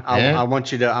do it, man. I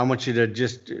want you to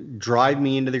just drive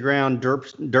me into the ground,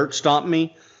 dirt stomp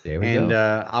me. There we go. And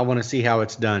I want to see how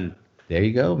it's done. There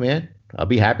you go, man. I'll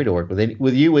be happy to work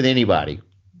with anybody.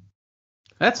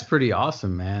 That's pretty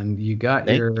awesome, man.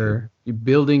 You're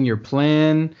building your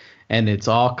plan and it's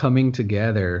all coming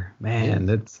together. Man,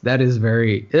 that's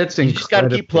incredible. You just got to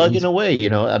keep plugging away,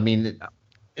 I mean,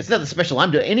 it's nothing special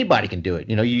I'm doing. Anybody can do it.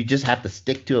 You just have to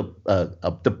stick to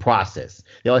the process.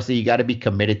 They always say you got to be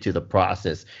committed to the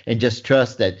process and just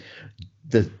trust that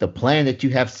the plan that you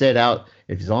have set out,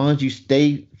 as long as you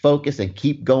stay focused and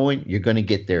keep going, you're going to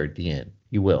get there at the end.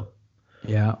 You will.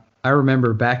 Yeah. I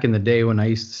remember back in the day when I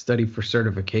used to study for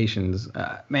certifications,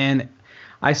 man,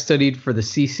 I studied for the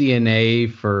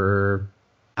CCNA for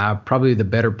probably the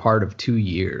better part of 2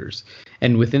 years.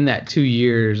 And within that 2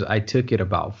 years, I took it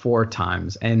about 4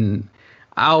 times. And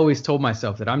I always told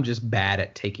myself that I'm just bad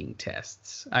at taking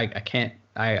tests. I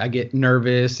get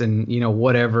nervous and,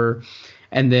 whatever.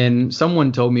 And then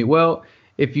someone told me, well,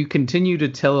 if you continue to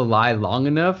tell a lie long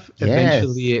enough,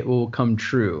 eventually it will come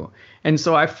true. And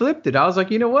so I flipped it. I was like,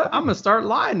 you know what? I'm going to start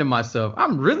lying to myself.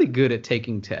 I'm really good at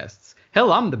taking tests.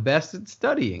 Hell, I'm the best at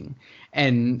studying.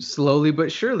 And slowly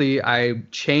but surely, I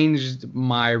changed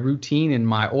my routine and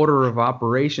my order of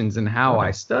operations and how I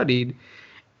studied.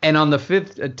 And on the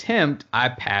 5th attempt, I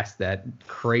passed that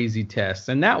crazy test.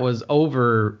 And that was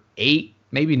over 8,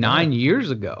 maybe 9 years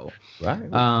ago.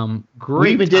 Right. Great.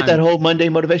 We even did that whole Monday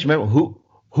motivation. Remember,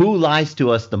 who lies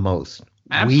to us the most?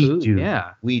 Absolutely, we do.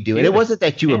 Yeah. We do. And it wasn't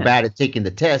that you were bad at taking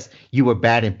the test. You were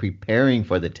bad in preparing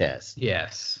for the test.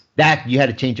 Yes. That you had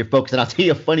to change your focus. And I'll tell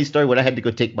you a funny story when I had to go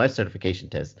take my certification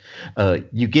test.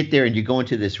 You get there and you go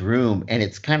into this room and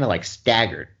it's kind of like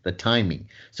staggered, the timing.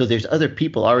 So there's other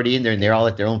people already in there and they're all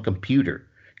at their own computer.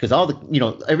 Because all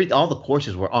the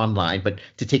courses were online, but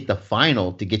to take the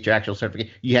final to get your actual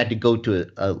certificate, you had to go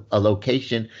to a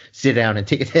location, sit down, and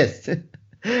take a test.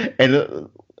 And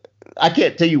I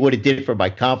can't tell you what it did for my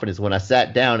confidence when I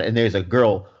sat down and there's a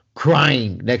girl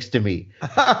crying next to me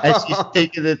as she's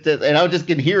taking the test, and I just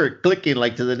can hear it clicking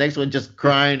like to the next one, just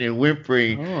crying and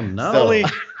whimpering. Oh no! So,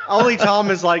 only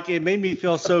Tom is like, it made me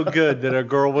feel so good that a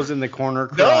girl was in the corner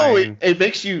crying. No,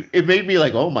 it made me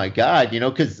like, oh my God,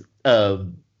 because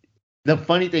the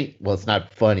funny thing, well, it's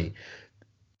not funny.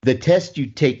 The tests you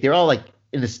take, they're all like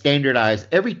in a standardized,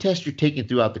 every test you're taking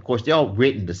throughout the course, they're all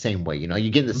written the same way. You're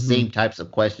getting the same types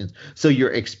of questions. So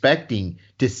you're expecting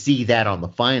to see that on the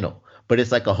final. But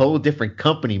it's like a whole different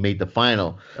company made the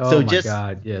final. Oh so my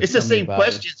God. Yes, it's the same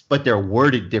questions, but they're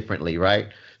worded differently, right?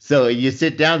 So you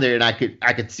sit down there and I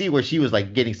could see where she was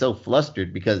like getting so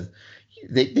flustered because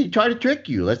they try to trick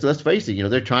you. Let's face it.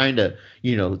 They're trying to,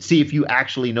 see if you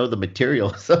actually know the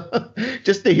material. So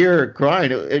just to hear her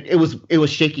crying, it was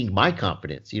shaking my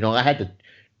confidence. I had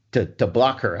to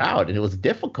block her out, and it was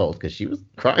difficult because she was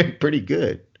crying pretty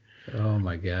good. Oh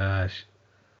my gosh.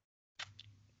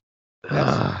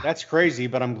 That's crazy,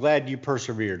 but I'm glad you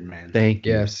persevered, man. Thank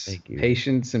you. Yes. Thank you.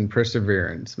 Patience and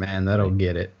perseverance, man. That'll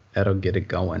get it. That'll get it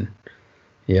going.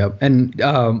 Yep. And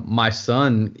my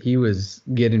son, he was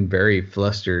getting very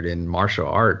flustered in martial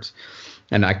arts.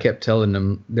 And I kept telling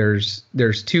him there's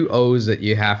 2 O's that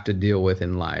you have to deal with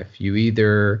in life. You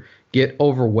either get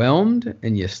overwhelmed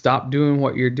and you stop doing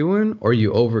what you're doing, or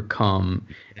you overcome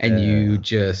and you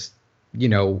just,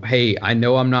 hey, I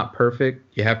know I'm not perfect.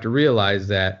 You have to realize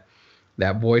that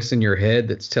voice in your head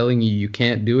that's telling you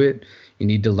can't do it, you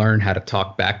need to learn how to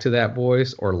talk back to that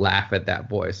voice or laugh at that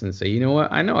voice and say, you know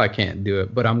what, I know I can't do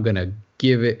it, but I'm going to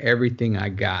give it everything I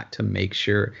got to make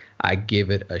sure I give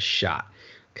it a shot.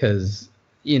 Because,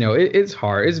 it's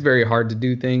hard. It's very hard to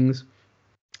do things.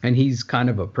 And he's kind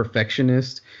of a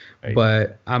perfectionist, right.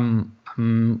 But I'm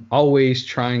always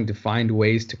trying to find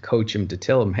ways to coach him, to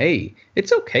tell him, hey,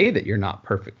 it's okay that you're not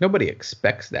perfect. Nobody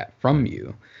expects that from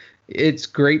you. It's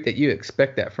great that you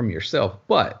expect that from yourself,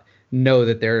 but know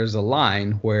that there is a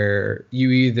line where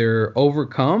you either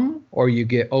overcome or you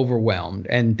get overwhelmed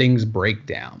and things break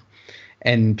down.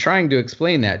 And trying to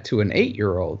explain that to an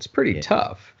 8-year-old is pretty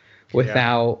tough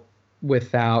without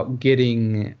without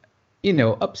getting,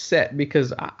 upset,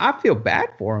 because I feel bad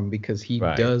for him because he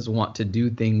Right. does want to do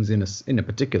things in a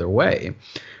particular way,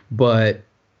 but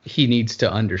he needs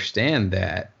to understand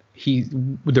that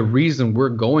the reason we're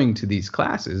going to these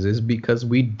classes is because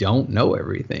we don't know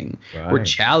everything. We're Right.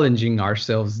 challenging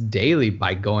ourselves daily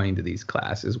by going to these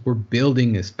classes. We're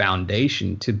building this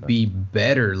foundation to be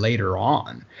better later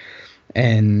on.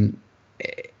 And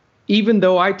even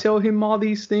though I tell him all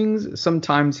these things,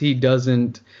 sometimes it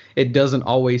doesn't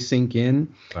always sink in.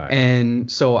 Right.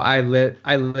 And so I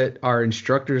let our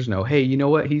instructors know, hey, you know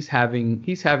what? He's having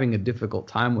a difficult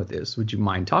time with this. Would you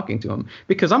mind talking to him?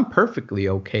 Because I'm perfectly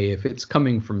okay if it's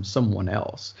coming from someone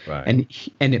else. Right.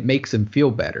 And it makes him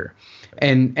feel better.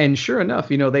 And sure enough,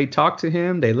 they talk to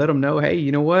him, they let him know, hey,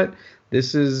 you know what?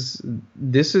 This is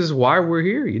why we're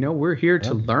here. We're here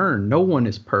to learn. No one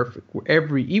is perfect.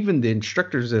 Even the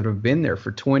instructors that have been there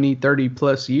for 20, 30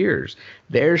 plus years,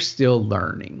 they're still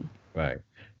learning. Right.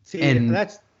 See, And-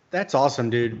 that's awesome,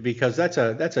 dude, because that's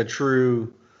a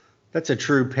true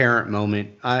parent moment.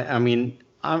 I mean,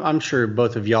 I'm sure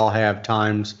both of y'all have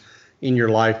times in your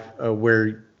life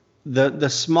where the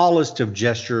smallest of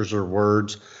gestures or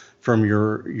words from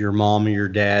your mom or your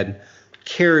dad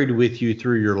carried with you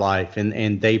through your life,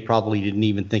 and they probably didn't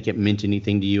even think it meant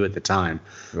anything to you at the time.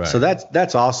 Right. So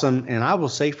that's awesome, and I will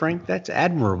say, Frank, that's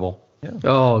admirable.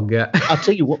 Oh God. I'll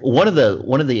tell you one of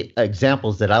the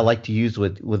examples that I like to use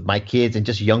with my kids and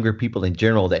just younger people in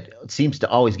general that seems to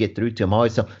always get through to them.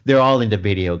 Always tell they're all into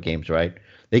video games, right?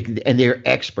 They're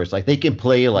experts. Like they can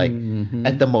play like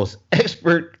at the most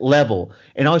expert level.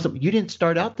 And always, you didn't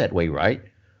start out that way, right?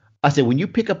 I said, when you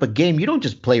pick up a game, you don't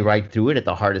just play right through it at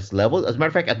the hardest level. As a matter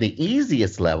of fact, at the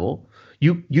easiest level,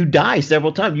 you die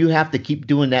several times. You have to keep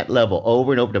doing that level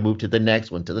over and over to move to the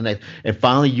next one, to the next. And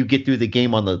finally, you get through the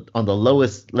game on the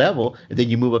lowest level, and then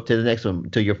you move up to the next one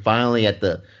until you're finally at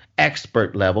the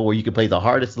expert level where you can play the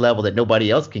hardest level that nobody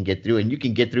else can get through, and you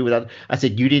can get through without. I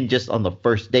said, you didn't just on the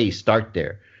first day start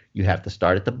there. You have to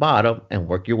start at the bottom and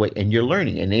work your way, and you're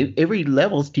learning. And every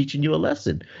level is teaching you a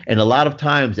lesson. And a lot of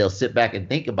times they'll sit back and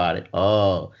think about it.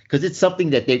 Oh, because it's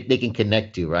something that they can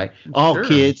connect to, right? All Sure,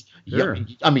 kids, sure.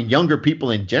 younger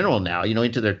people in general now,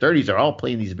 into their 30s are all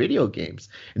playing these video games,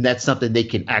 and that's something they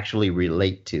can actually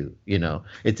relate to.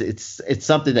 It's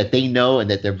something that they know and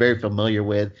that they're very familiar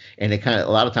with, and it a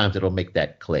lot of times it'll make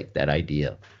that click, that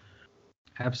idea.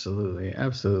 Absolutely.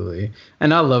 Absolutely.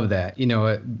 And I love that,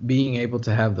 being able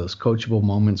to have those coachable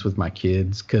moments with my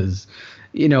kids, because,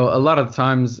 a lot of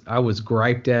times I was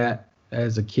griped at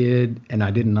as a kid and I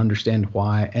didn't understand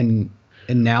why. And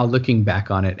now looking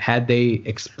back on it, had they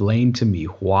explained to me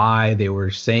why they were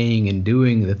saying and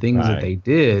doing the things that they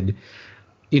did,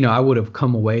 I would have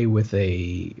come away with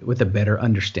a better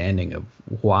understanding of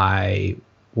why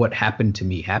what happened to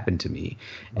me.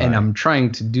 And I'm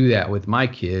trying to do that with my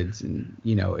kids and,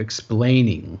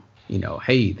 explaining,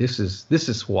 hey, this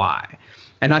is why.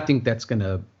 And I think that's going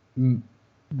to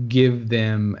give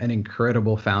them an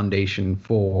incredible foundation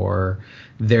for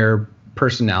their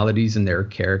personalities and their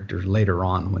characters later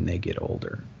on when they get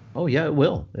older. Oh, yeah, it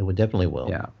will. It would definitely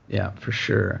will. Yeah, for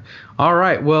sure. All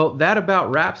right. Well, that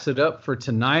about wraps it up for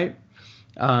tonight.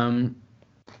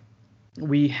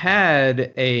 We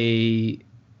had a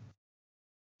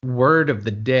word of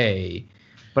the day,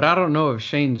 but I don't know if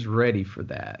Shane's ready for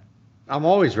that. I'm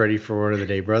always ready for word of the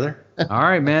day, brother. All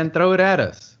right, man, throw it at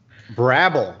us.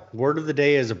 Brabble. Word of the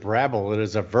day is a brabble. It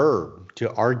is a verb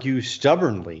to argue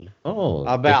stubbornly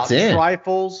about it's in.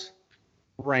 trifles,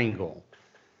 wrangle.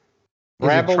 Is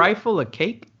a trifle a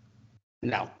cake?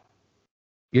 No.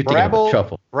 You're thinking of a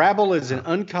truffle. Brabble is an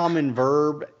uncommon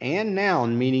verb and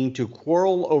noun meaning to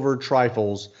quarrel over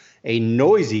trifles, a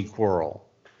noisy quarrel.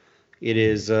 It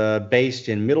is based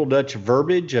in Middle Dutch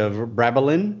verbiage of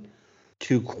brabbelen,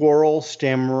 to quarrel,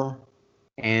 stammer,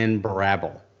 and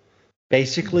brabble.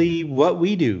 Basically, what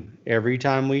we do every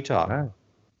time we talk.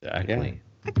 Exactly.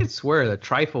 I could swear the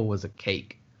trifle was a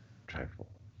cake. Trifle.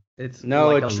 It's No,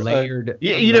 like it's a layered.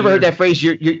 You never heard that phrase?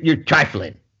 You're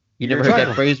trifling. You never heard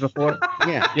that trifling. phrase before?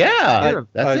 Yeah. Yeah,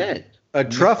 that's it. A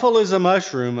truffle is a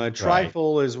mushroom. A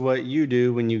trifle is what you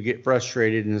do when you get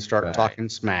frustrated and start talking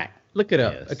smack. Look it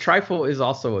up. Yes. A trifle is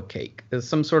also a cake. It's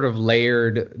some sort of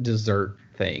layered dessert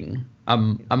thing.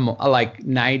 I'm like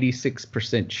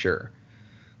 96% sure.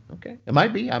 Okay, it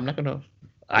might be. I'm not gonna.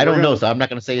 I don't know, so I'm not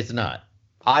gonna say it's not.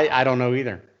 I don't know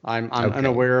either. I'm Okay.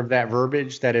 unaware of that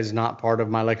verbiage. That is not part of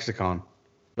my lexicon.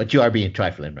 But you are being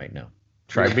trifling right now.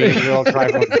 Being a little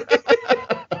trifling.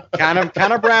 kind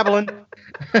of brabbling.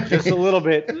 Just a little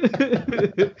bit.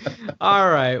 All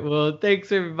right. Well,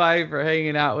 thanks everybody for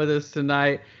hanging out with us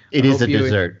tonight. It I is hope a you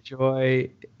dessert. Enjoy,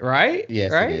 right?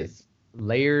 Yes, right? it is.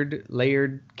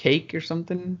 Layered cake or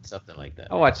something. Something like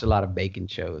that. I watched a lot of bacon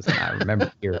shows, and I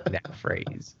remember hearing that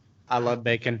phrase. I love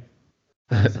bacon.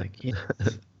 I was like, yes.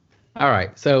 All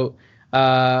right. So,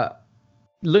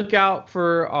 look out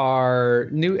for our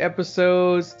new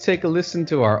episodes. Take a listen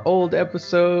to our old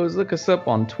episodes. Look us up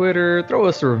on Twitter. Throw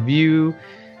us a review.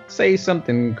 Say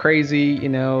something crazy.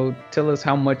 Tell us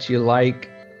how much you like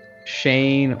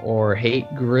Shane or hate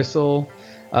Gristle.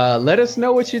 Let us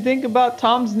know what you think about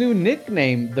Tom's new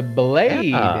nickname, the Blade.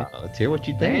 Yeah, let's hear what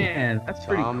you think. Man, that's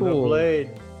pretty Tom cool. the Blade.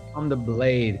 Tom the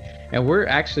Blade. And we're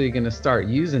actually going to start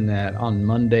using that on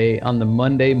Monday, on the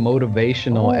Monday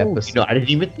motivational episode. I didn't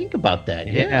even think about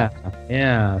that.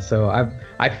 Yeah. So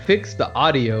I fixed the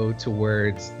audio to where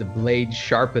it's the blade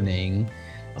sharpening.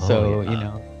 So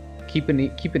keep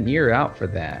an ear out for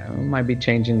that. We might be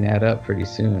changing that up pretty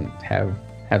soon.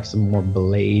 Have some more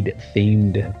blade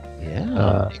themed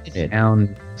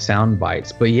sound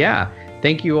bites. But yeah,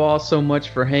 thank you all so much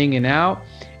for hanging out,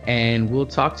 and we'll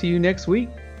talk to you next week.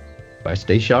 Bye.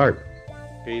 Stay sharp.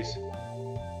 Peace.